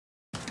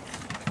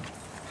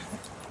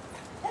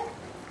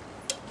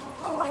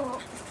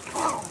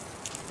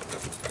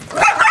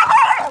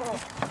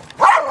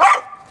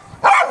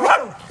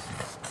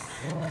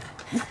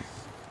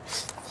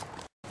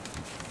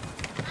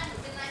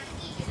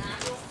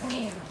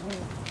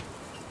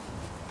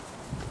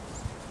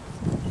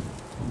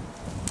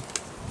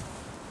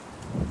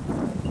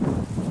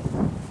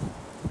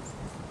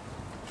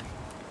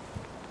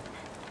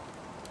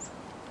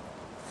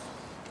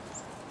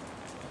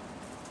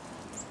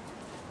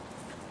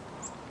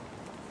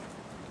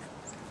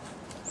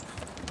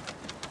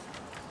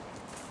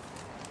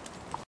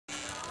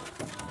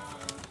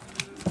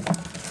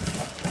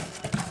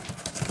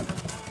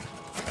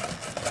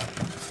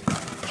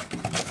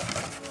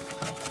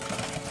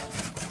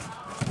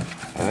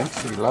I think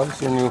she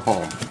loves your new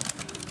home.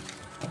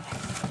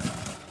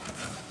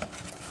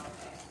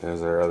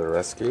 There's our other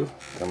rescue.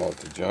 Come out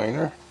to join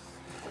her.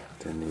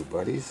 Their new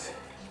buddies.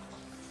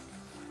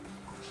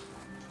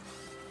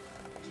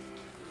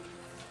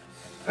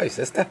 Hi,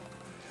 sister.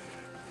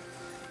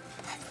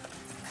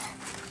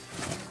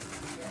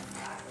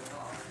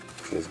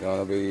 She's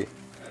gonna be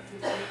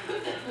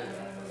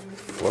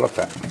full of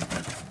fat.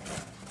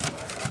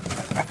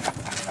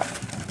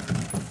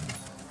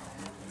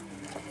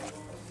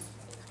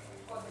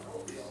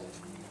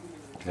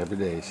 Every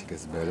day she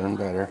gets better and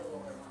better.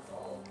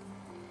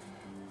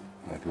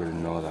 Like we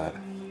didn't know that.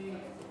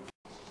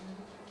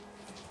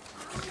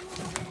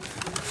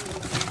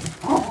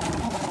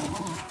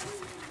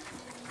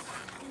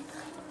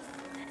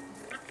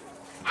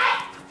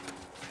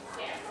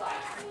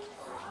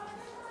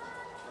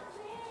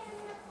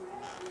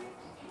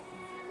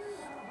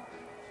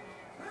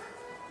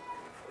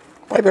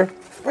 Piper!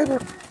 Piper!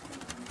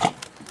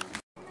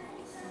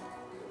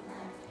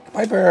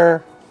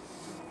 Piper!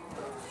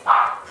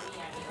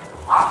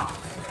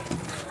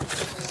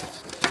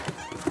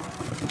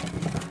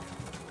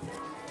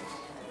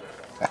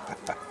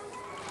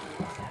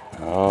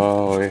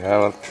 Oh, we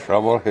have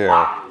trouble here.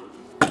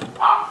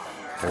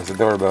 There's the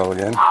doorbell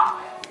again.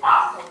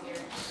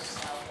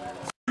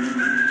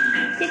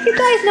 Did you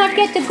guys not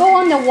get to go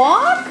on the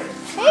walk?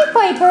 Hey,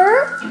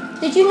 Piper!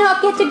 Did you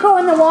not get to go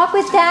on the walk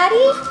with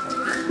Daddy?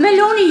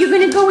 Maloney, you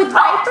gonna go with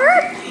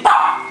Piper?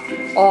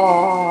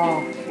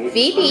 Oh,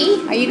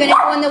 Phoebe, are you gonna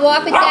go on the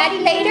walk with Daddy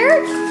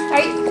later?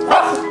 Are you,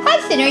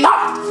 Hudson, are you?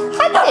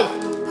 Hudson,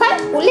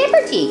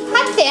 Liberty,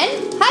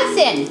 Hudson,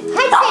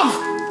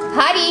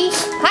 Huddy.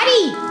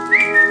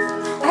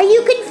 Are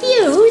you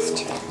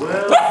confused?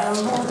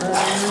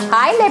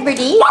 Hi,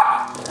 Liberty.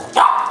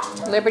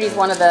 Liberty's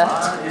one of the,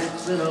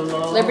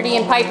 Liberty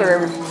and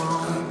Piper,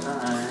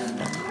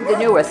 the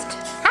newest.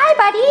 Hi,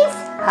 buddies.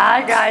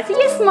 Hi, guys. Are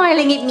you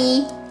smiling at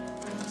me?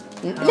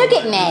 Look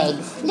at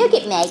Mags. Look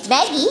at Mags.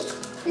 Maggie.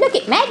 Look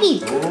at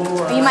Maggie.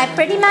 Are you my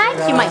pretty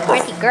Mags? You're my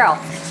pretty girl.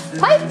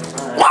 Pipe.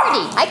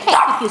 Liberty. I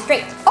can't keep you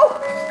straight. Oh,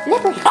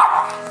 Liberty.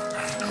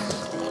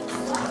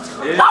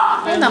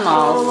 Hey,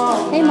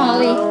 Mama. Hey,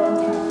 Molly.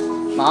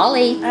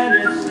 Molly.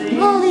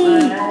 Molly.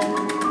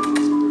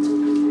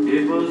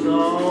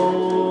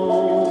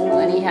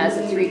 Lenny has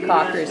the 3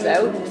 cockers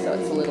out, so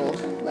it's a little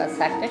less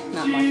hectic.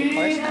 Not much, of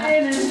course.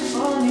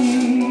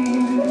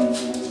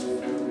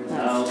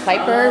 That's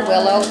Piper,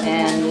 Willow,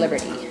 and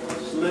Liberty.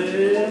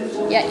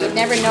 Yeah, you'd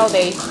never know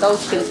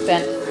those two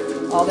spent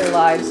all their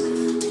lives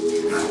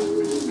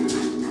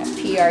at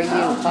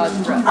PRU,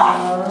 Cosbrook.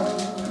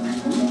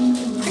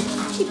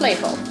 Pretty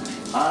playful.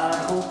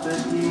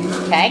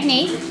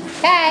 Cagney.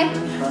 Tag.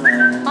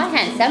 Hi,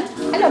 handsome.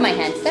 Hello, my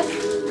handsome.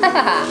 Ha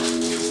ha ha.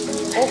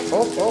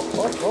 Oh.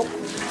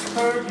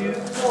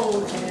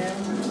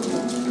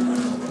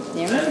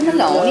 There is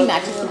Malone. He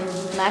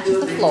matches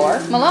the floor.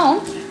 Malone,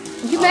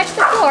 did you match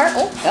the floor?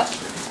 Oh, yep.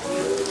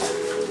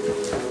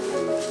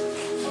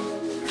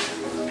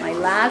 My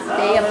last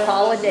day of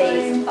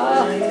holidays.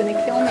 Oh, it's gonna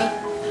kill me.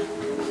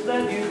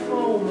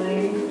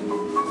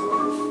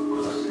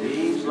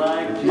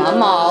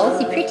 Mama, is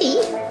he pretty?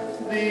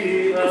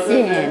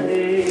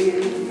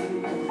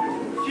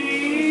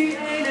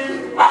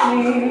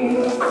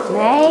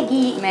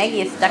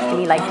 Maggie is stuck to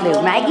me like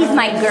glue. Maggie's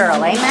my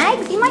girl, eh,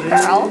 Mags? You my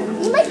girl?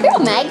 You my girl,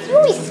 Mags? You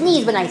always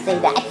sneeze when I say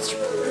that. Achoo,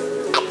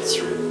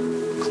 achoo,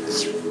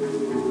 achoo.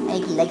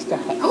 Maggie likes to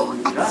head. Oh,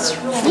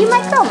 achoo. You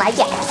my girl,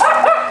 Maggie.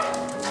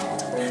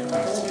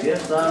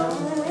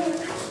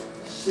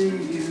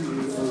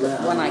 The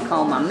one I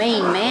call my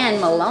main man,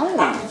 Malone.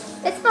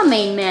 That's my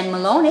main man,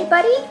 Malone, eh,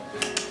 buddy?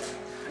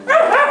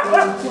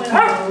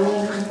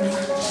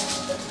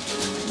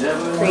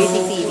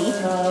 Crazy Phoebe.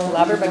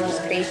 Love her, but she's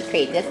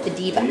crazy. That's the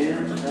diva.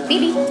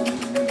 Phoebe.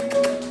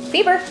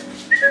 Fever.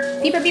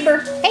 Fever.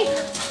 Hey.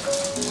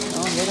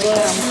 Oh, here they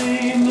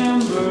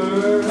come.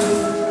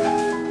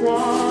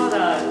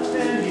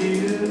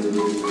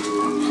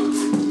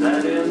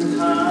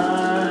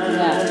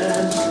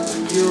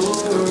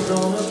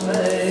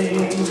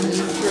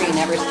 These 3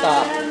 never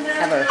stop.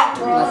 Ever.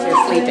 Unless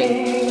they're sleeping.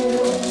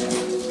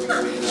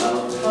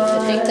 I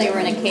think they were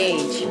in a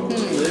cage.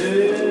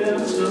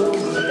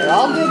 But they're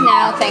all good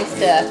now, thanks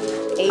to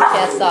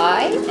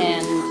HSI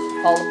and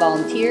all the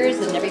volunteers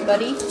and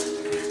everybody.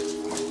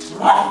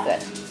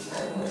 Good.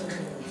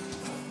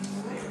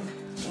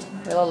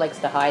 Willow likes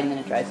to hide and then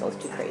it drives those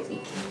 2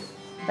 crazy.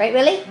 Right,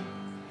 Willie?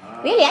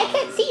 Willie, I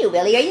can't see you,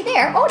 Willie. Are you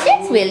there? Oh,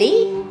 that's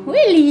Willie.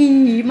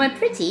 Willie, my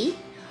pretty.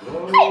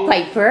 Hi,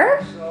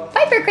 Piper.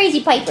 Piper,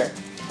 crazy Piper.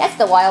 That's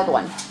the wild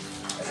one.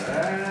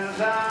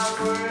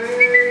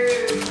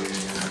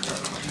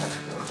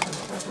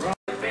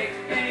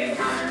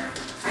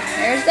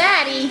 There's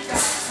Daddy.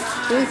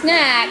 Who's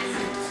next?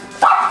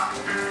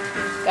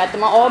 Got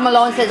them all.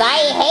 Malone says,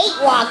 I hate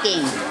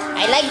walking.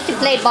 I like to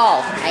play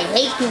ball. I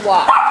hate to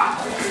walk.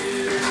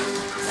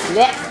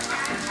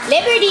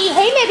 Liberty.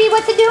 Hey, Libby,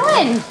 what's it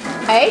doing?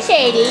 Hey,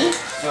 Shady.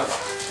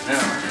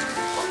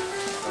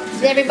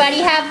 Does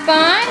everybody have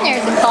fun?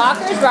 There's a clock.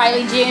 walkers,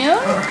 Riley June,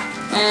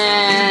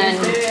 and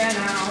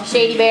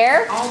Shady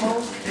Bear.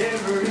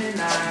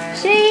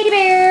 Shady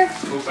Bear.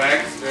 Poop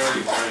bags,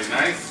 very, very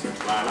nice.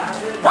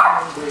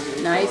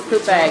 Nice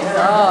poop bags.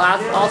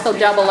 Oh, also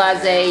double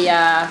as a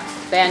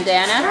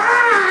bandana.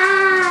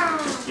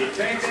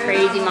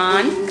 Crazy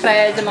Mon.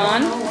 Crazy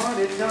Mon.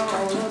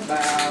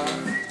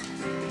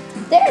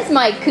 There's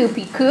my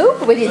Coopy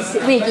Coop with his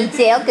wiggy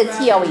tail because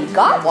he always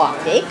got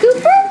walked, eh,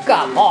 Cooper?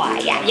 Come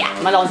on,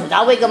 yeah. Malone says,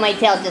 I'll wiggle my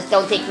tail, just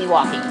don't take me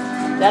walking.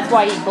 That's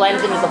why he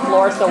blends into the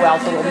floor so well,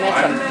 so we'll miss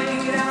him.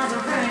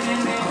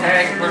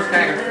 Keg, where's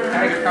Keg?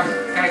 Keg, come,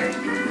 Keg.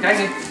 Keg,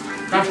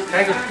 come,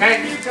 Keg, Keg.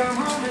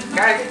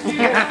 Keg, down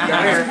here.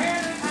 Down here.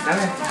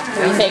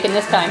 Who are you taking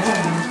this time?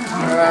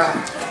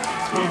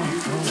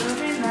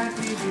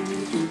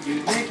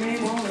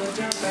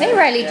 Hey,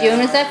 Riley June,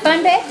 was that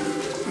fun, babe?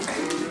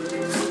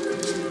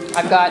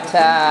 I've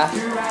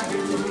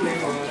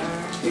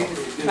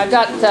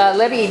got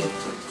Libby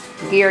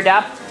geared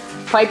up.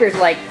 Piper's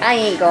like, I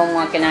ain't going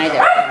walking either.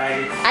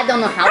 I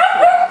don't know how to.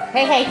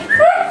 Hey.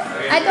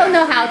 I don't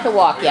know how to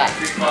walk yet.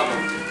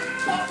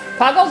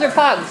 Puggles or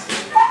pugs?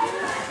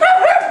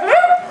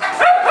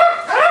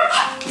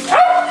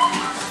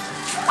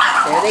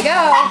 There they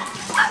go.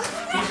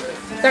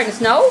 Starting to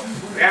snow?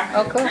 Yeah.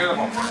 Oh, cool.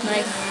 Beautiful.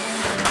 Nice.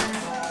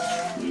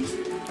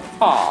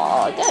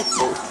 Aw, that's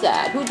so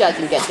sad. Who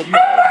doesn't get to go?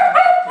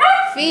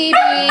 Phoebe,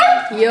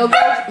 you'll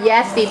go.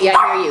 Yes, Phoebe, I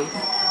hear you.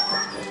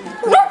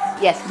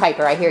 Yes,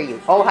 Piper, I hear you.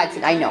 Oh,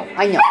 Hudson, I know.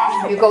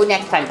 You go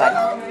next time, bud.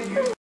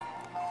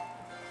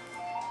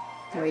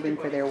 Waiting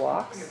for their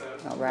walks.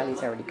 Oh,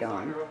 Riley's already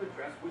gone.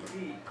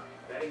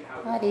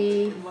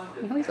 Buddy.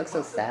 You always look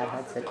so sad,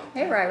 Hudson.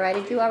 Hey,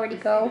 Riley, did you already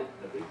go?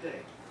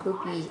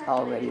 Poopy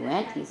already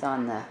went. He's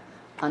on the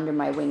under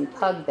my wing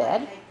pug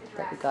bed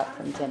that we got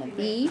from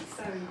Genevieve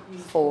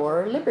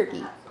for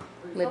Libby,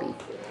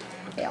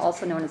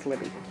 also known as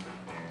Libby.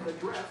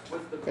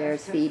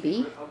 There's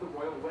Phoebe.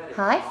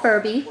 Hi,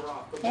 Furby.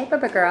 Hey,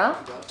 Bubba girl.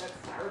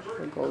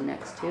 We'll go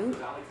next to.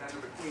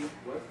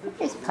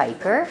 There's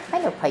Piper.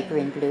 Hello, Piper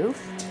in blue.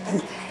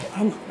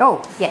 And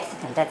oh, yes,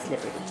 no, that's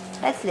Libby.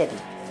 That's Libby.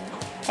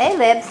 Hey,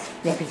 Libs.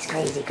 Libby's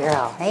crazy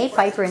girl. Hey,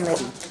 Piper and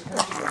Libby.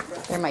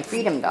 They're my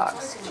freedom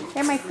dogs.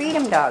 They're my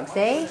freedom dogs,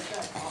 eh?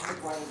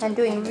 I'm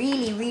doing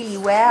really, really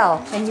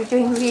well. And you're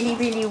doing really,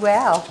 really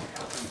well.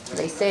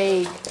 They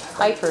say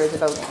Piper is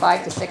about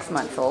 5 to 6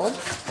 months old.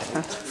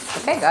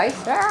 Okay, guys.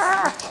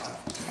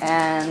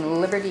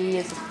 And Liberty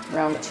is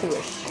around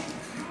 2-ish.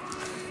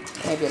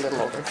 Maybe a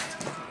little older.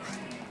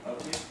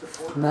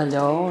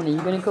 Malone, are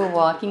you going to go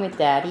walking with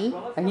Daddy?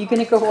 Are you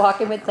going to go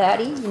walking with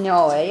Daddy?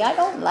 No, eh? I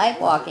don't like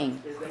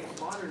walking.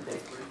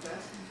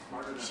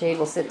 Shade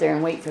will sit there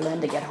and wait for Lynn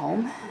to get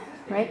home.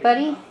 Right,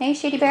 buddy? Hey,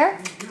 Shady Bear?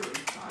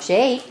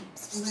 Shade?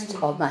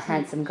 Oh, my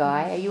handsome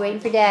guy. Are you waiting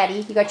for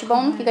Daddy? You got your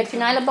bone? You got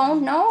your Nyla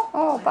bone? No?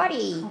 Oh,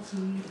 buddy.